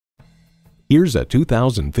Here's a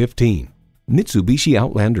 2015 Mitsubishi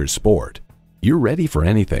Outlander Sport. You're ready for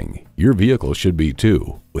anything. Your vehicle should be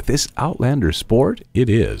too. With this Outlander Sport, it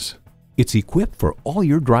is. It's equipped for all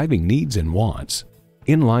your driving needs and wants.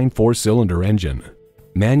 Inline 4-cylinder engine,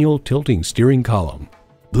 manual tilting steering column,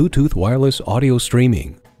 Bluetooth wireless audio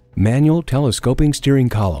streaming, manual telescoping steering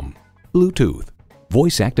column, Bluetooth,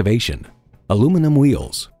 voice activation, aluminum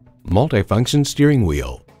wheels, multifunction steering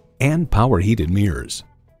wheel, and power heated mirrors.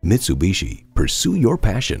 Mitsubishi, pursue your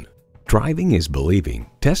passion. Driving is believing.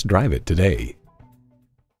 Test drive it today.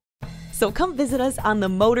 So come visit us on the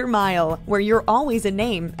Motor Mile, where you're always a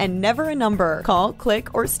name and never a number. Call,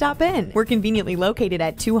 click, or stop in. We're conveniently located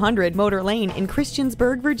at 200 Motor Lane in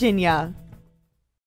Christiansburg, Virginia.